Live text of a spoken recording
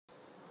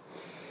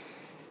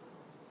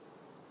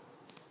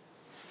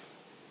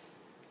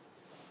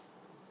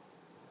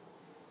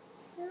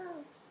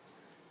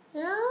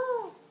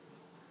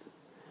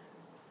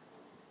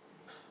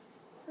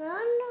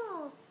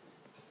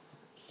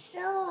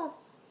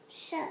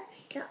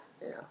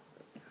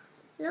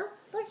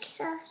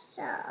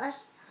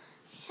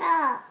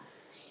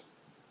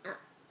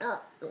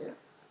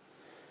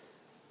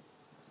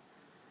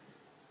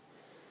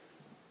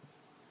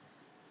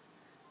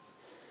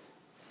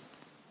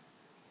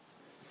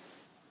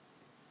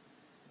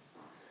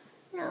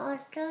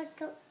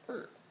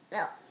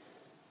Non.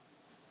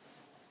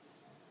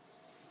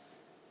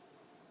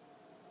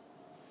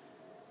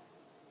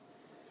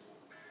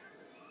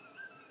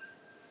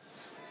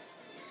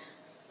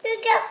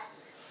 Regarde.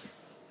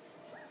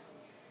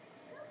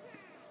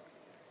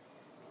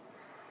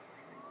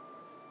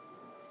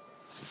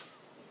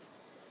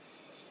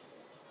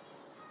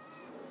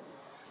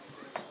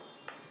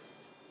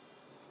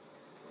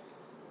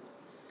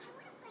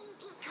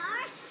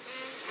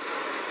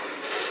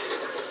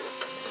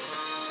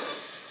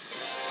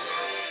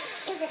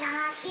 Is it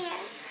hot here?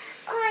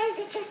 Or is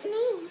it just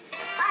me?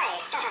 Hi.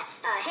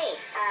 Hey.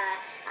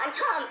 I'm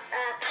Tom.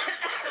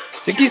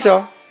 C'est qui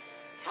ça?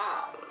 Tom.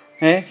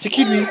 Hein? C'est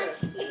qui lui? You're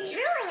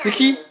drooling C'est on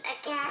qui? me. A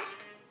cat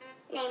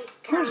named Oh,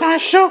 Tom. c'est un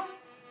chat.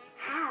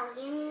 How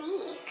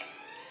unique.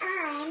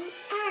 I'm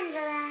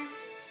Angela.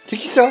 C'est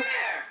qui ça?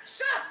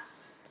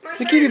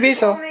 C'est qui bébé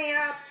ça?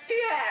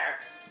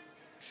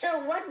 So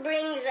what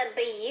brings a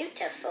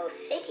beautiful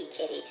city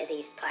kitty to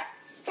these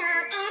parts? Tom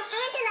and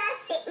Angela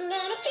sitting in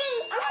a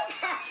tree.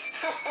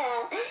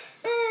 Oh,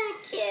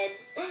 kids.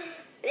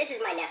 This is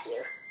my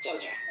nephew,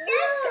 Ginger.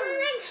 Nice to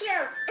meet you.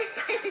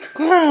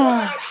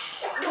 Quoi?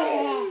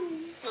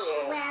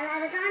 Well,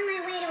 I was on my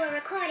way to a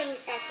recording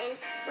session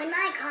when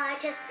my car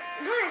just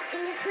burst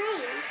into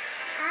flames.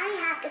 I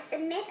have to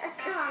submit a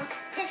song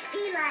to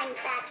Feline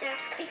Factor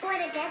before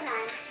the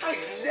deadline.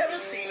 I've never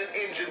seen an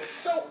engine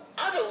so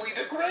utterly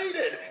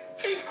degraded.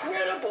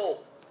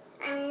 Incredible.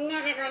 I'm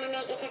never going to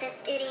make it to the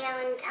studio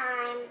in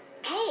time.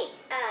 Hey,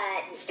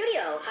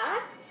 studio,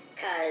 huh?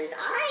 'Cause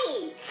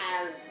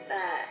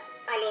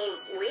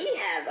we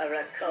have a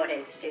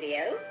recording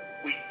studio.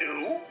 We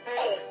do?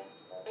 Oh,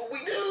 we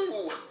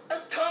do. A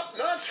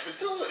top-notch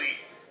facility.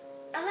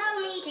 Allow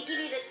me to give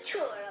you the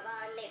tour of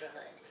our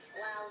neighborhood,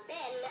 while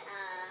Ben,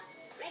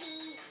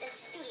 readies the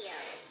studio.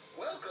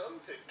 Welcome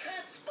to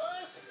Cat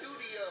Spa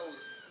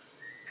Studios.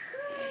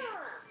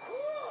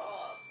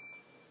 Cool.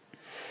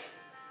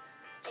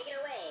 Take it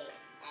away,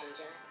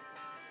 Angela.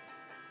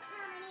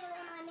 Tom, I need a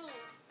little more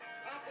mint.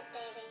 That's it,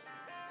 baby.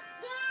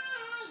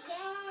 Yeah,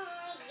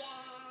 yeah,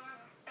 yeah.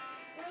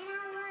 When I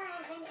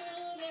was an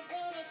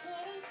itty-bitty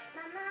kitty,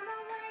 my mama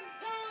would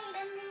say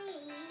to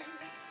me,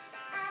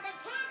 other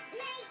cats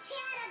may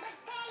chatter, but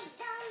they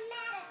don't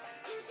matter.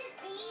 You just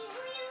be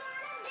who you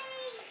wanna be.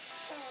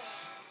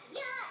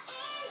 You're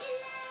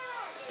Angela.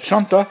 Tu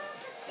chantes toi?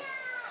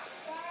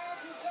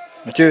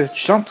 Mathieu, tu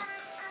chantes?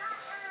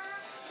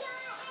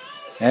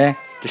 Hein?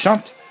 Tu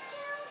chantes?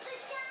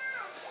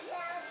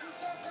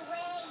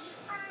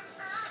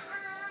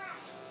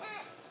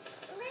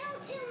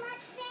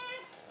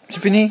 C'est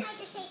fini?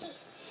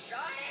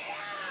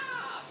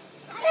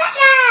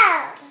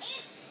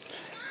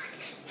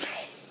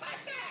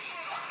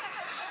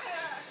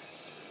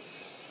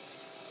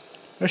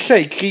 Le chat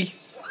il crie. I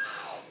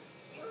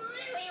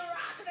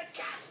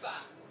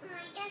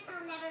guess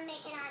I'll never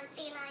make it on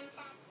Feline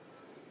Factor.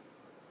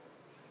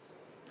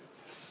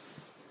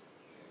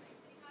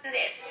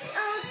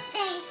 Oh,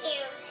 thank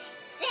you.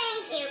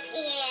 Thank you,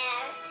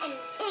 Pierre. And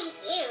thank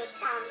you,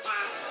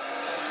 Tomcat.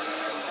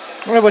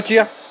 Oh, la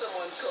voiture.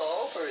 Someone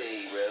call for a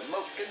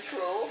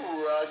remote-controlled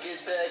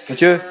rocket-back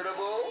Mathieu.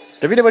 convertible.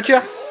 T'as vu la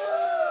voiture?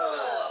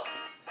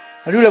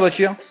 Elle est où la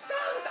voiture? I have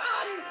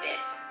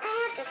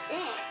to say, I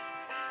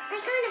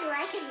kind of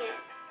like it here.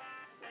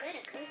 Good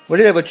acoustic. Où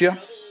est la voiture?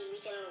 Maybe we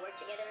can work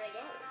together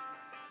again.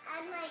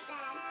 I'd like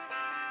that.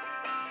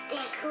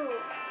 Stay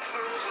cool,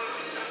 Tomcat.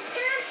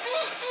 Tom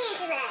and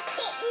Angela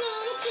sitting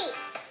in a tree.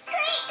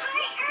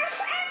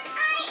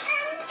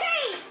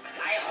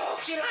 I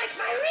hope she likes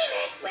my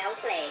remix. Well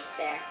played,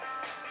 sir.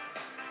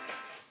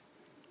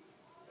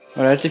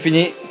 Voilà, c'est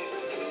fini.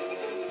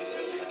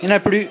 Il n'y en a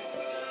plus.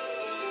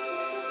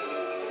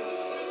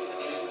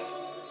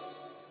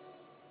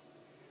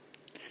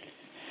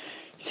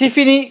 C'est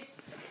fini.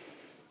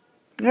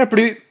 Il n'y en a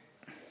plus.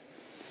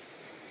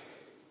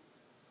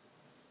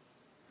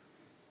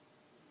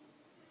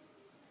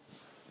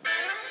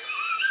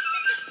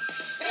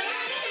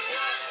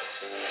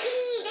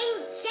 Ladies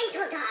and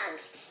gentle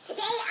dogs,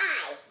 today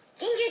I,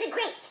 Ginger the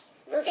Great,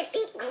 will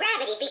defeat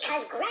gravity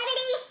because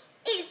gravity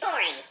is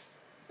boring.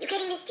 You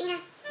getting this, Gina?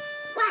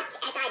 Watch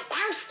as I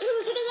bounce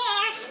into the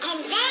air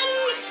and then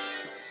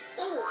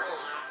stay there.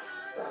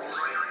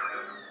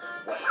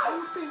 What do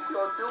you think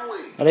you're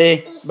doing? Allez,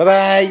 bye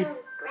bye.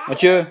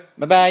 Mathieu,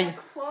 bye bye.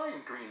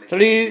 Flying green again,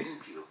 Salut.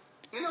 didn't you?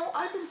 You know,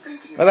 I've been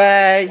thinking Bye about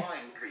bye.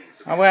 flying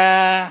greens. Au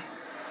revoir.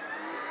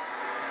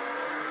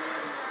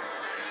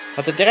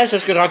 Ça t'intéresse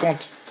ce que je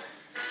raconte?